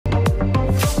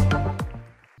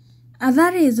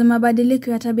Athari za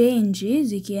mabadiliko ya tabianchi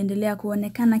zikiendelea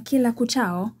kuonekana kila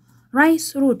kuchao,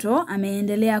 Rais Ruto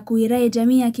ameendelea kuirai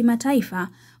jamii ya kimataifa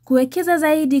kuwekeza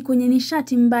zaidi kwenye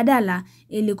nishati mbadala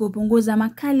ili kupunguza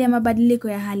makali ya mabadiliko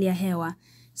ya hali ya hewa.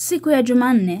 Siku ya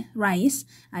Jumanne, Rais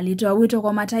alitoa wito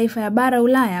kwa mataifa ya Bara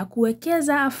Ulaya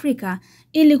kuwekeza Afrika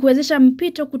ili kuwezesha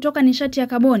mpito kutoka nishati ya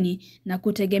kaboni na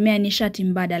kutegemea nishati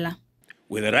mbadala.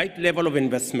 With the right level of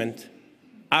investment,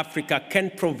 Africa can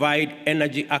provide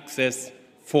energy access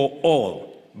for all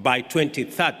by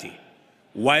 2030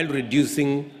 while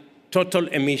reducing total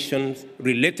emissions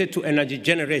related to energy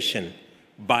generation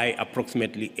by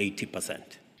approximately 80%.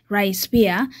 Rais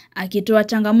pia akitoa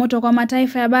changamoto kwa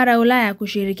mataifa ya Bara Ulaya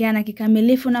kushirikiana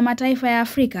kikamilifu na mataifa ya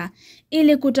Afrika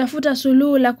ili kutafuta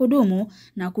suluhu la kudumu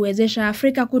na kuwezesha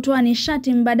Afrika kutoa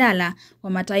nishati mbadala kwa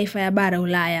mataifa ya Bara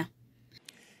Ulaya.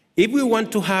 If we want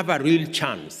to have a real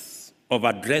chance of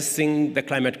addressing the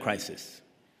climate crisis,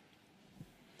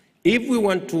 if we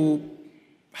want to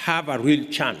have a real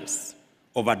chance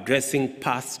of addressing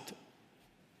past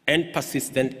and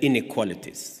persistent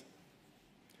inequalities,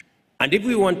 and if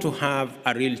we want to have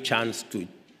a real chance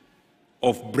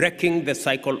of breaking the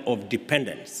cycle of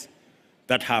dependence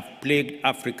that have plagued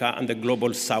Africa and the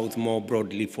global South more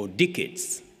broadly for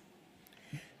decades,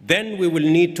 then we will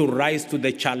need to rise to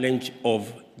the challenge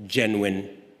of genuine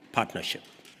partnership.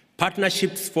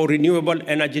 Partnerships for renewable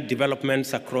energy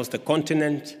developments across the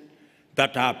continent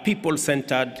that are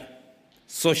people-centered,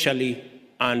 socially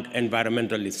and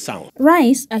environmentally sound.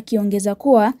 Rais akiongeza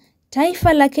kuwa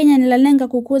taifa la Kenya linalenga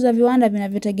kukuza viwanda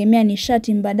vinavyotegemea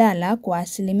nishati mbadala kwa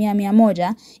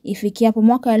 100% ifikiapo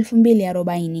mwaka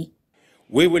 2040.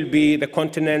 We will be the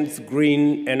continent's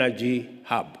green energy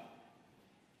hub.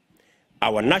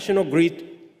 Our national grid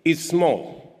is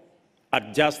small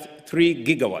at just 3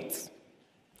 gigawatts,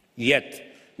 yet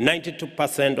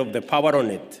 92% of the power on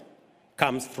it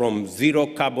comes from zero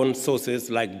carbon sources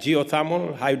like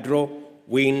geothermal, hydro,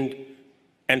 wind,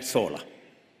 and solar.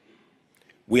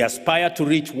 We aspire to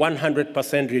reach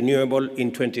 100% renewable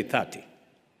in 2030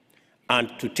 and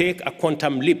to take a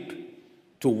quantum leap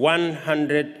to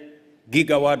 100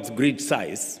 gigawatts grid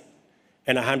size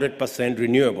and 100%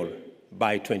 renewable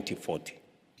by 2040.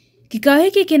 Kikao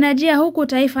hiki kinajia huku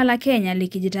taifa la Kenya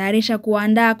likijitayarisha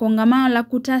kuandaa kongamano la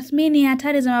kutathmini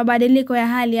hatari za mabadiliko ya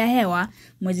hali ya hewa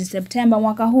mwezi Septemba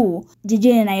mwaka huu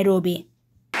jijini Nairobi.